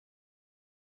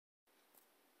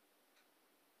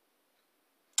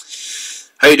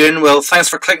How you doing? Well, thanks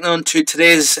for clicking on to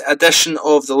today's edition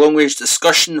of the Long Range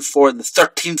Discussion for the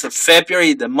 13th of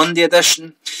February, the Monday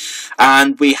edition.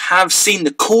 And we have seen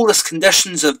the coolest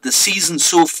conditions of the season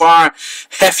so far,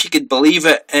 if you could believe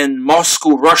it, in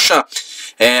Moscow, Russia.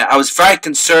 I was very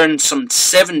concerned some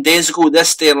 7 days ago,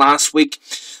 this day last week,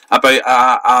 about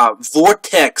a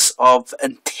vortex of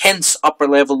intense upper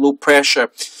level low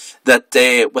pressure that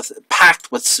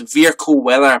packed with severe cold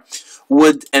weather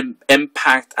would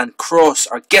impact and cross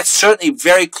or get certainly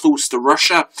very close to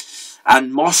Russia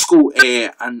and Moscow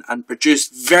and produce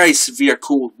very severe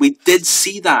cold. We did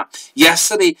see that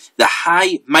yesterday. The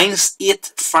high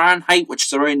 -8 Fahrenheit, which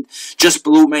is around just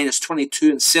below -22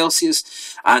 in Celsius,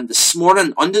 and this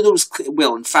morning under those,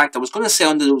 well, in fact, I was going to say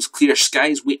under those clear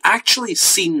skies, we actually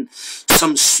seen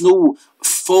some snow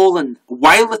fallen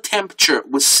while the temperature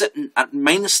was sitting at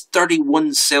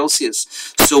 -31 Celsius.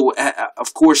 So,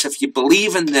 of course, if you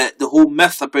believe in the whole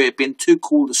myth about it being too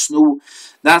cold to snow,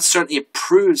 that certainly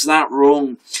proves that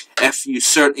wrong. If you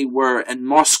certainly were in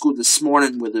Moscow this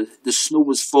morning where the snow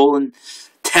was falling,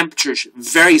 temperatures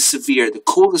very severe, the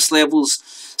coldest levels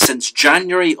since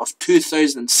January of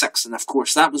 2006, and of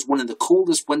course that was one of the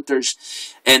coldest winters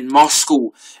in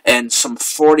Moscow in some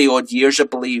 40 odd years, I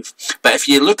believe. But if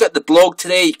you look at the blog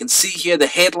today, you can see here the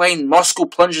headline: Moscow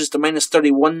plunges to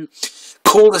 -31,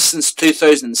 coldest since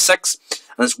 2006.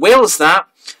 And as well as that,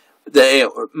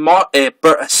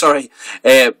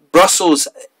 Brussels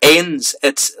ends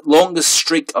its longest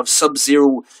streak of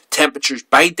sub-zero temperatures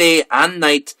by day and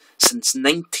night since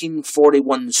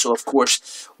 1941. So, of course,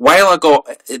 while I got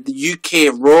the UK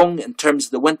wrong in terms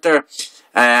of the winter,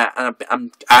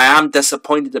 and I am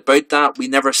disappointed about that. We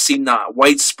never seen that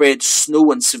widespread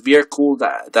snow and severe cold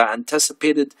that I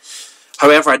anticipated.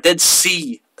 However, I did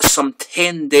see some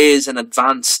 10 days in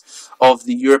advance of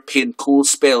the European cold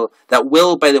spell that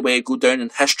will, by the way, go down in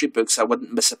history books. I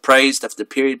wouldn't be surprised if the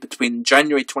period between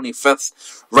January 25th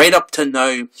right up to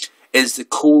now is the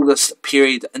coldest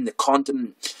period in the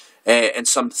continent in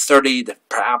some 30 to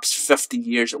perhaps 50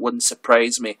 years. It wouldn't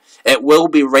surprise me. It will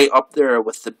be right up there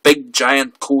with the big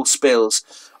giant cold spells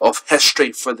of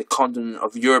history for the continent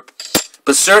of Europe.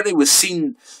 But certainly we've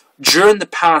seen during the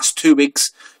past 2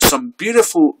 weeks some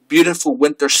beautiful, beautiful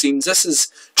winter scenes. This is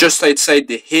just outside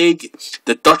The Hague,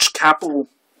 the Dutch capital.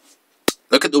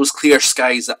 Look at those clear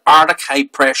skies, the Arctic high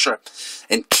pressure,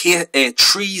 and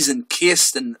trees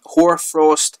encased in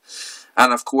hoarfrost,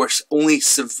 and of course only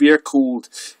severe cold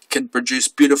can produce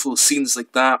beautiful scenes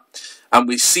like that. And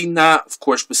we've seen that, of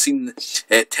course, we've seen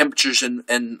temperatures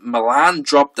in Milan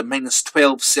drop to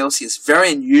 -12 Celsius,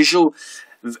 very unusual.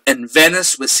 In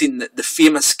Venice, we've seen the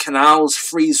famous canals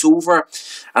freeze over,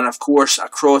 and of course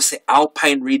across the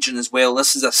Alpine region as well.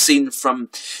 This is a scene from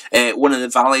one of the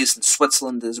valleys in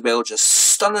Switzerland as well, just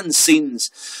stunning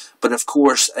scenes. But of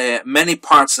course, many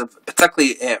parts of,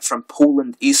 particularly from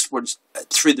Poland eastwards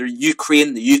through the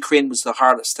Ukraine was the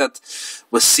hardest hit.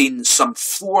 We've seen some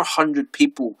 400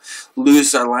 people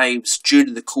lose their lives due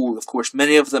to the cold. Of course,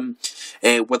 many of them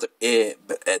with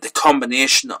the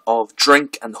combination of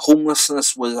drink and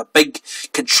homelessness was a big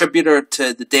contributor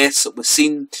to the deaths that we've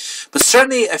seen. But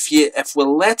certainly,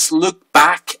 let's look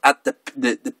back at the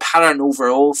pattern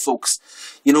overall, folks.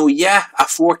 You know, yeah, I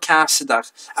forecasted a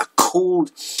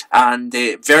cold and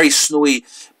very snowy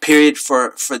period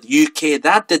for the UK.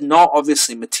 That did not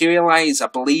obviously materialise. I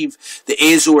believe the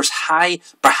Azores high,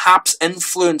 perhaps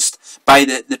influenced by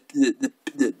the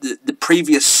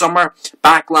previous summer.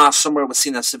 Back last summer, we've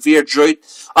seen a severe drought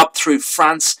up through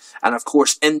France and of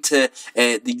course into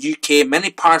the UK.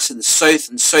 Many parts of the south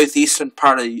and southeastern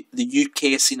part of the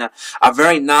UK have seen a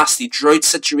very nasty drought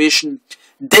situation.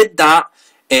 Did that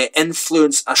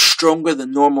influence a stronger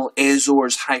than normal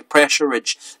Azores high pressure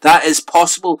ridge? That is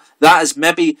possible. That is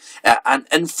maybe an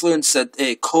influence that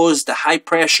caused the high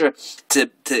pressure to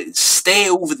stay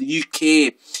over the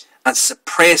UK and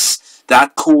suppress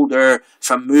that cold air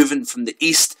from moving from the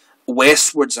east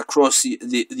westwards across the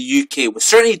UK. We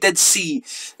certainly did see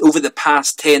over the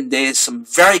past 10 days some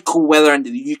very cold weather into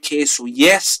the UK. So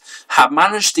yes, have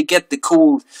managed to get the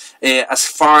cold as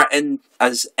far in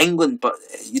as England, but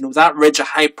you know, that ridge of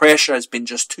high pressure has been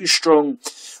just too strong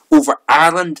over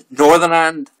Ireland, Northern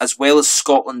Ireland, as well as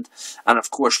Scotland, and of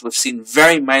course we've seen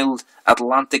very mild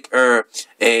Atlantic air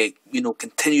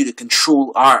continue to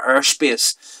control our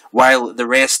airspace while the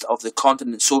rest of the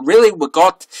continent. So really we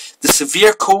got the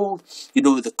severe cold,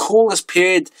 the coldest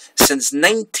period since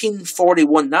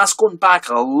 1941. That's going back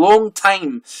a long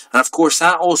time, and of course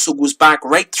that also goes back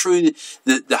right through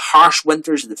the harsh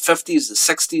winters of the 50s, the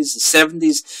 60s, the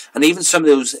 1970s, and even some of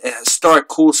those historic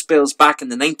cold spells back in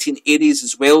the 1980s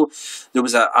as well. There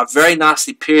was a very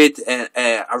nasty period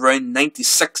around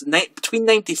between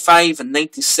 95 and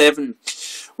 97.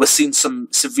 We've seen some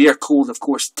severe cold. Of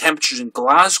course, temperatures in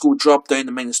Glasgow dropped down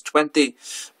to -20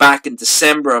 back in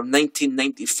December of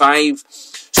 1995.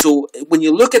 So when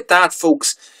you look at that,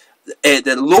 folks,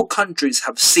 the Low Countries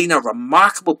have seen a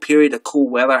remarkable period of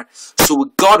cold weather. So we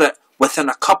got it within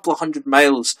a couple of 100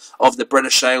 miles of the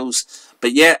British Isles.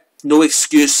 But yet, no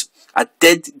excuse. I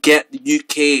did get the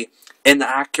UK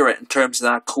inaccurate in terms of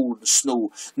that cold and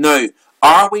snow. Now,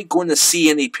 are we going to see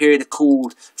any period of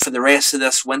cold for the rest of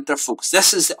this winter, folks?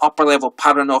 This is the upper level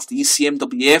pattern of the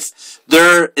ECMWF.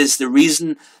 There is the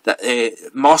reason that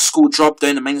Moscow dropped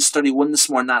down to -31 this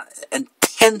morning. That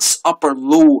intense upper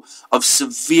low of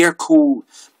severe cold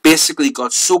basically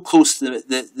got so close to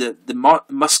the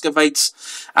Muscovites,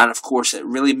 and of course it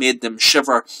really made them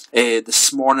shiver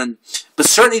this morning. But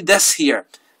certainly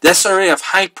this area of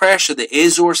high pressure, the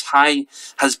Azores high,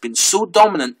 has been so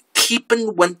dominant,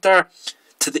 keeping winter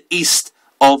to the east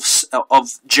of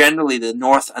generally the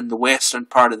north and the western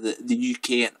part of the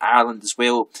UK and Ireland as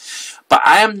well. But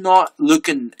I am not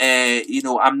looking,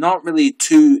 I'm not really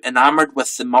too enamoured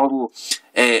with the model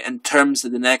in terms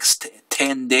of the next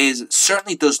 10 days. It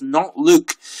certainly does not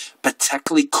look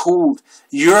particularly cold.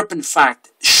 Europe, in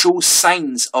fact, shows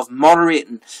signs of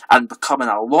moderating and becoming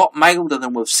a lot milder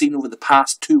than we've seen over the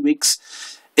past 2 weeks.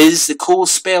 Is the cold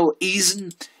spell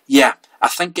easing? Yeah, I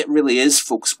think it really is,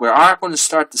 folks. We are going to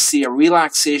start to see a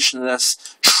relaxation of this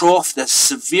trough, this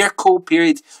severe cold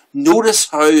period. Notice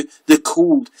how the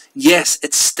cold, yes,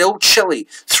 it's still chilly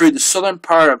through the southern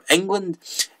part of England,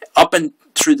 up and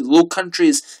through the Low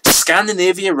Countries.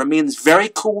 Scandinavia remains very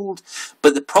cold,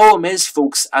 but the problem is,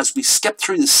 folks, as we skip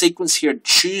through the sequence here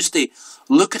Tuesday,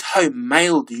 look at how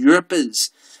mild Europe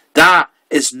is. That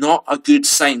is not a good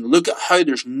sign. Look at how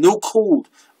there's no cold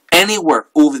anywhere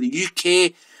over the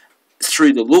UK,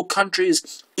 through the Low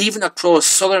Countries, even across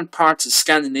southern parts of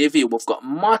Scandinavia. We've got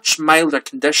much milder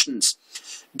conditions.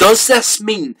 Does this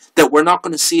mean that we're not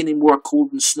going to see any more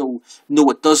cold and snow? No,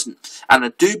 it doesn't. And I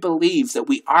do believe that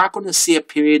we are going to see a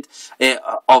period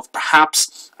of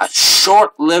perhaps a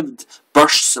short-lived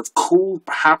bursts of cold,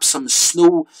 perhaps some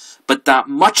snow, but that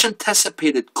much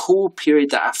anticipated cold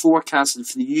period that I forecasted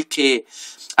for the UK,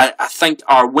 I think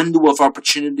our window of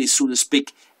opportunity, so to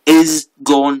speak, is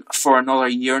gone for another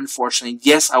year, unfortunately.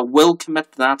 Yes, I will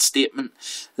commit to that statement,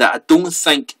 that I don't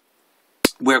think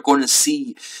we're going to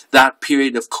see that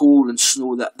period of cold and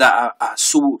snow that I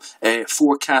so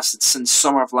forecasted since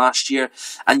summer of last year.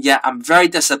 And yeah, I'm very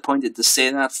disappointed to say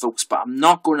that, folks, but I'm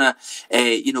not going to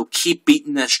keep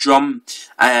beating this drum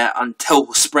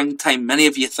until springtime. Many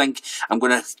of you think I'm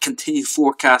going to continue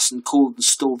forecasting cold and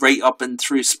snow right up and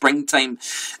through springtime.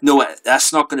 No,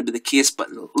 that's not going to be the case. But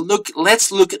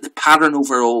let's look at the pattern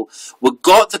overall. We've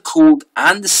got the cold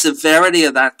and the severity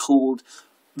of that cold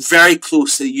very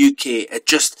close to the UK. It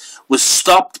just was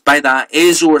stopped by that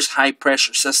Azores high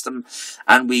pressure system,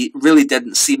 and we really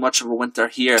didn't see much of a winter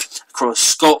here across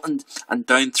Scotland and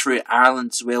down through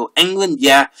Ireland as well. England,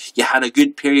 yeah, you had a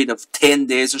good period of 10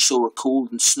 days or so of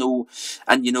cold and snow,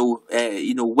 and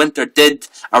winter did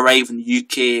arrive in the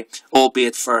UK,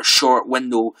 albeit for a short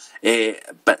window,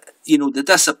 but the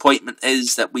disappointment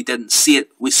is that we didn't see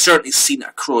it. We've certainly seen it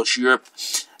across Europe,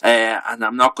 and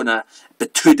I'm not going to be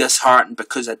too disheartened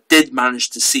because I did manage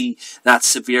to see that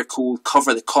severe cold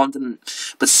cover the continent.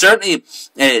 But certainly,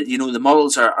 the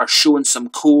models are showing some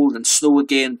cold and snow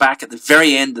again back at the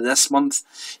very end of this month.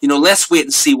 Let's wait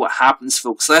and see what happens,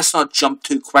 folks. Let's not jump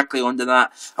too quickly onto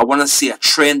that. I want to see a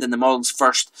trend in the models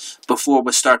first before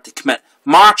we start to commit.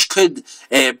 March could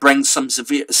bring some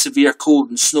severe cold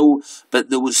and snow,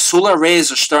 but those solar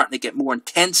rays are starting to get more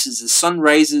intense as the sun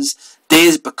rises.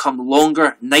 Days become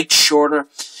longer, nights shorter.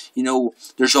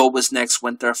 There's always next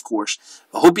winter, of course.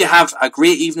 I hope you have a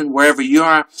great evening wherever you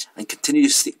are, and continue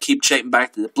to keep checking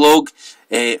back to the blog.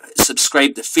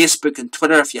 Subscribe to Facebook and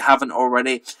Twitter if you haven't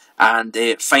already, and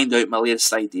find out my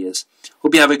latest ideas.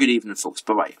 Hope you have a good evening, folks.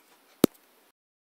 Bye-bye.